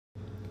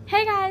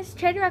Hey guys,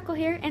 Trader Ruckle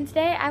here, and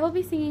today I will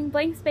be singing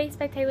Blank Space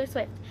by Taylor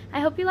Swift. I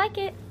hope you like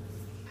it.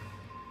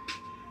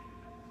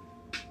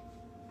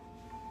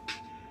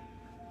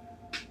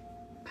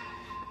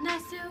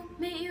 Nice to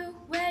meet you,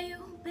 where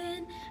you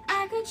been?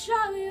 I could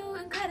show you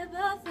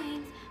incredible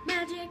things.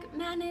 Magic,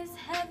 madness,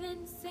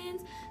 heaven,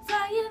 sins.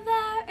 Saw you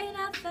there and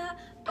I thought,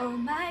 oh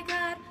my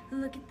god,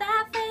 look at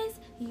that face.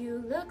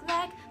 You look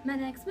like my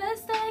next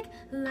mistake.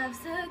 Love's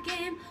a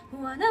game,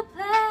 wanna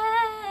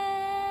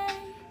play.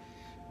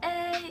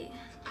 A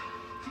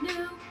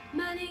new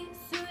money,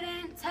 suit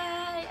and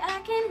tie. I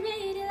can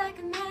read it like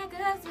a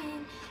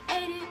magazine.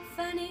 Ain't it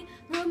funny?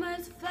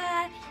 Rumors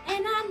fly,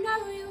 and I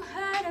know you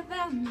heard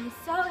about me.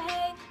 So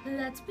hey,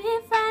 let's be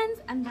friends.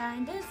 I'm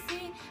dying to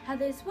see how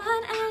this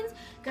one ends.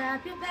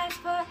 Grab your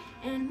passport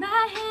in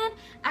my hand.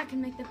 I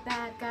can make the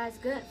bad guys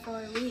good for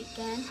a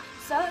weekend.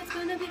 So it's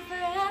gonna be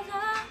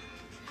forever,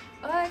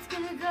 or it's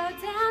gonna go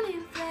down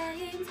in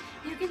flames.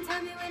 You can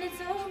tell me when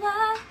it's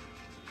over,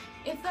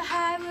 if the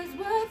high was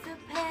worth the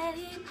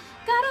pain.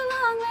 Got a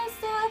long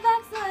list of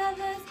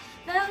ex-lovers,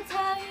 they'll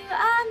tell you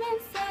I'm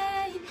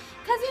insane.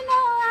 Cause you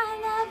know I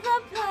love the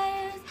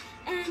players,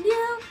 and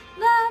you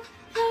love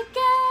the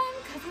game.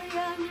 Cause we're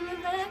young and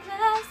we're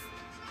reckless,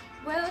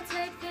 we'll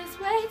take this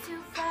way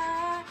too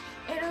far.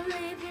 It'll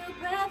leave you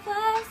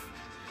breathless,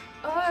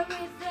 or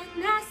with a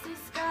nasty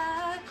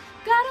scar.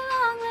 Got a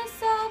long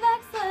list of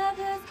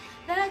ex-lovers,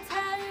 they'll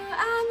tell you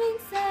I'm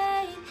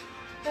insane.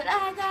 But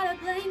I got a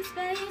blank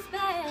space,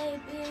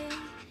 baby,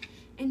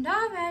 and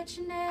I'll write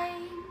your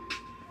name.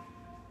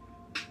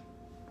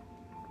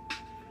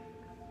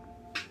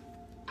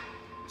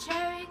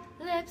 Cherry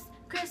lips,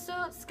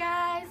 crystal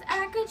skies.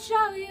 I could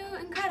show you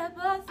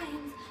incredible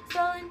things.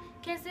 Stolen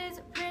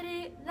kisses,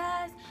 pretty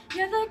lies.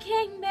 You're the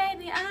king,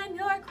 baby, I'm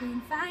your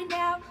queen. Find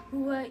out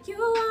what you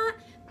want,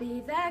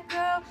 be that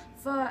girl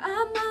for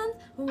a month.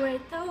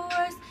 Wait, the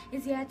worst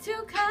is yet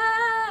to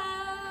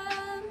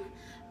come.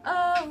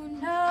 Oh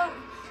no,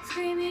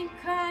 screaming,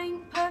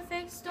 crying,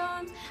 perfect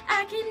storms.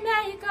 I can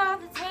make all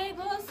the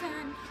tables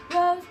turn.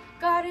 Rose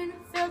garden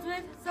filled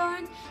with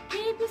thorns.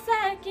 Keep you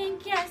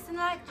second guessing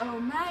like, oh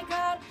my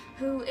god,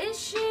 who is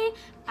she?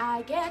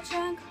 I get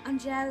drunk on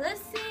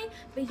jealousy,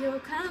 but you'll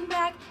come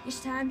back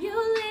each time you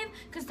leave.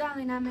 Cause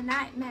darling, I'm a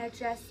nightmare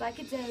dressed like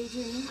a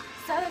daydream.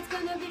 So it's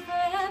gonna be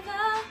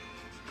forever,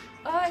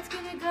 or it's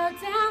gonna go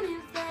down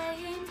in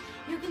flames.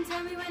 You can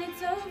tell me when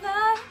it's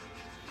over,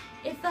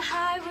 if the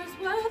high was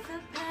worth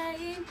the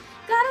pain.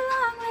 Got a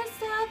long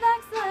list of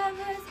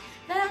ex-lovers,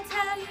 they'll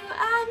tell you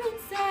I'm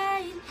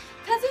insane.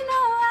 Cause you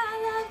know I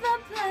love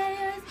the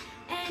players,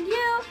 and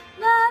you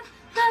love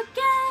the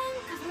game.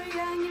 Cause we're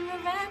young and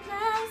we're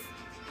reckless,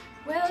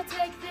 we'll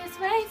take this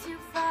way too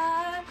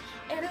far.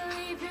 It'll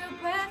leave you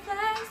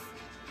breathless,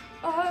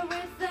 or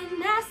with a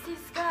nasty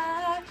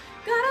scar.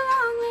 Got a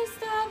long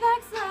list of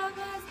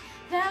ex-lovers,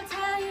 they'll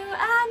tell you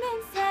I'm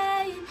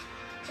insane.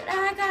 But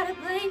I got a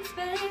blank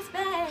space,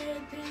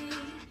 baby,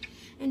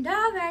 and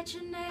I'll write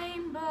your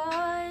name.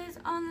 Boys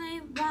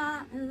only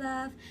want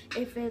love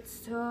if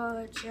it's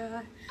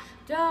torture.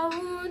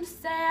 Don't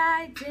say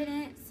I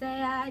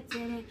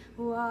didn't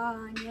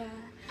warn ya.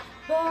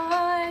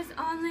 Boys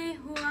only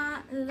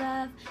want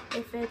love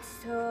if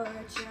it's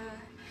torture.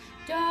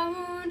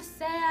 Don't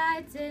say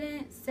I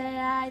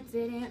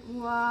didn't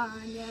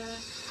warn ya.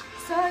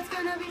 So it's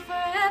gonna be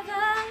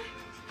forever,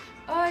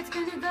 or it's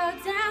gonna go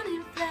down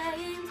in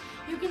flames.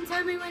 You can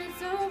tell me when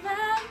it's over,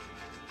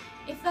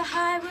 if the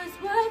high was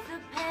worth the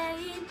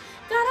pain.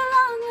 Got a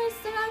long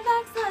list of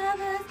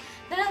ex-lovers,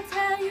 they'll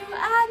tell you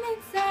I'm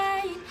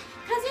insane.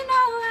 Cause you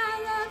know I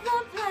love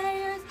the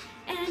players,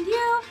 and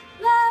you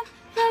love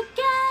the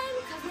game.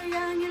 Cause we're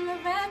young and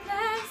we're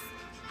reckless,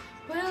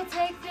 we'll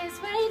take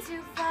this way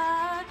too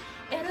far.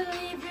 It'll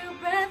leave you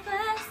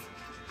breathless,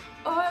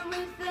 or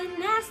with a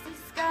nasty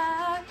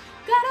scar.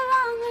 Got a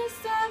long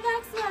list of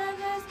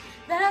ex-lovers,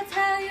 they'll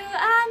tell you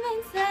I'm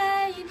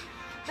insane.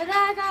 But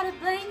I got a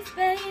blank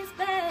space,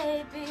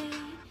 baby,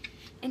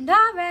 and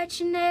I'll write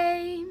your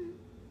name.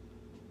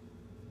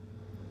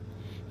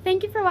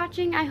 Thank you for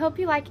watching. I hope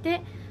you liked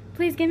it.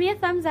 Please give me a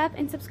thumbs up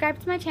and subscribe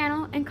to my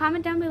channel, and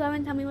comment down below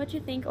and tell me what you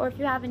think, or if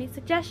you have any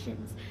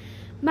suggestions.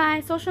 My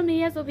social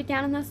medias will be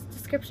down in the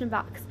description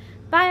box.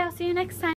 Bye, I'll see you next time.